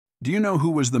Do you know who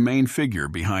was the main figure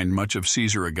behind much of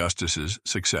Caesar Augustus's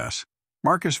success?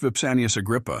 Marcus Vipsanius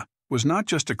Agrippa was not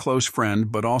just a close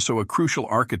friend but also a crucial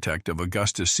architect of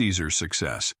Augustus Caesar's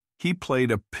success. He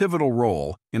played a pivotal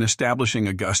role in establishing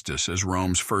Augustus as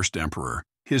Rome's first emperor.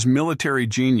 His military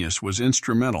genius was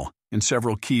instrumental in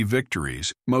several key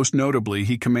victories. Most notably,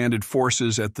 he commanded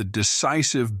forces at the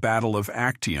decisive Battle of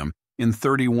Actium in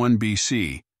 31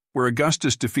 BC, where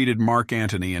Augustus defeated Mark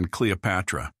Antony and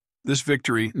Cleopatra. This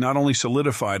victory not only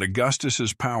solidified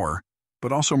Augustus's power,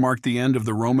 but also marked the end of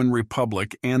the Roman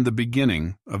Republic and the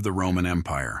beginning of the Roman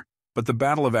Empire. But the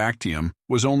Battle of Actium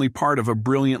was only part of a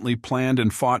brilliantly planned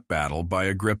and fought battle by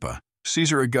Agrippa.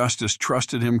 Caesar Augustus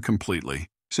trusted him completely,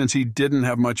 since he didn't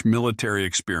have much military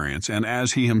experience, and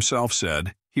as he himself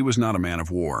said, he was not a man of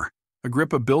war.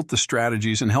 Agrippa built the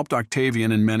strategies and helped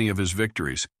Octavian in many of his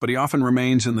victories, but he often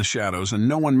remains in the shadows and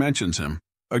no one mentions him.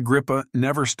 Agrippa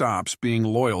never stops being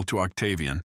loyal to Octavian,